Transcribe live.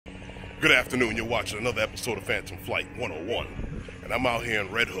Good afternoon, you're watching another episode of Phantom Flight 101, and I'm out here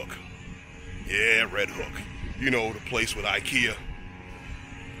in Red Hook. Yeah, Red Hook. You know, the place with IKEA.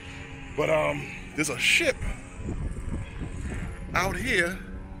 But, there's a ship out here.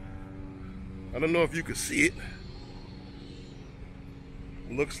 I don't know if you can see it.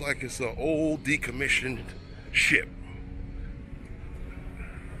 Looks like it's an old decommissioned ship.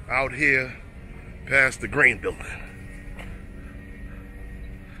 Out here past the grain building.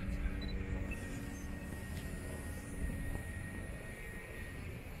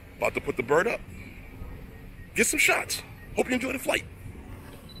 About to put the bird up. Get some shots. Hope you enjoy the flight.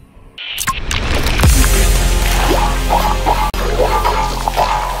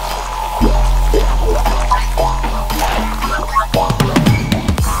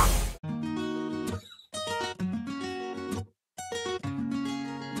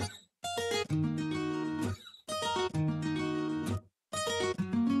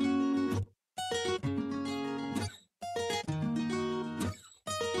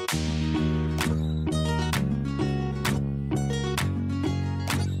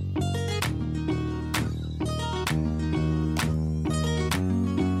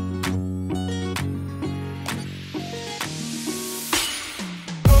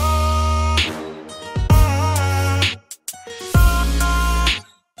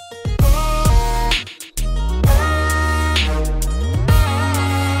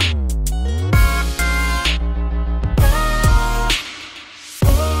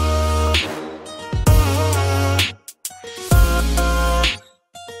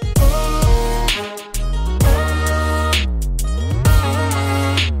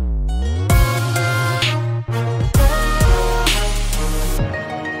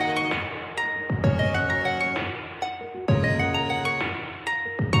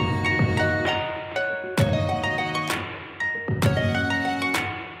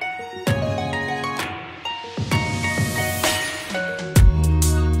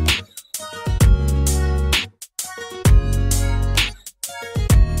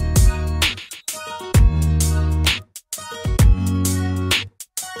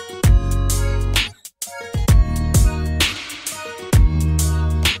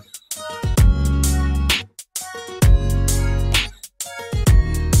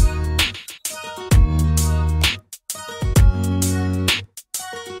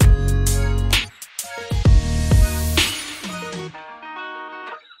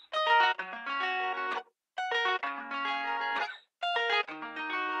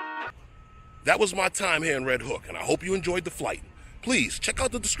 That was my time here in Red Hook, and I hope you enjoyed the flight. Please, check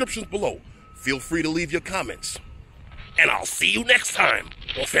out the descriptions below. Feel free to leave your comments. And I'll see you next time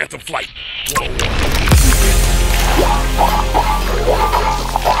on Phantom Flight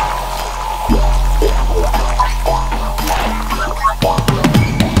 101.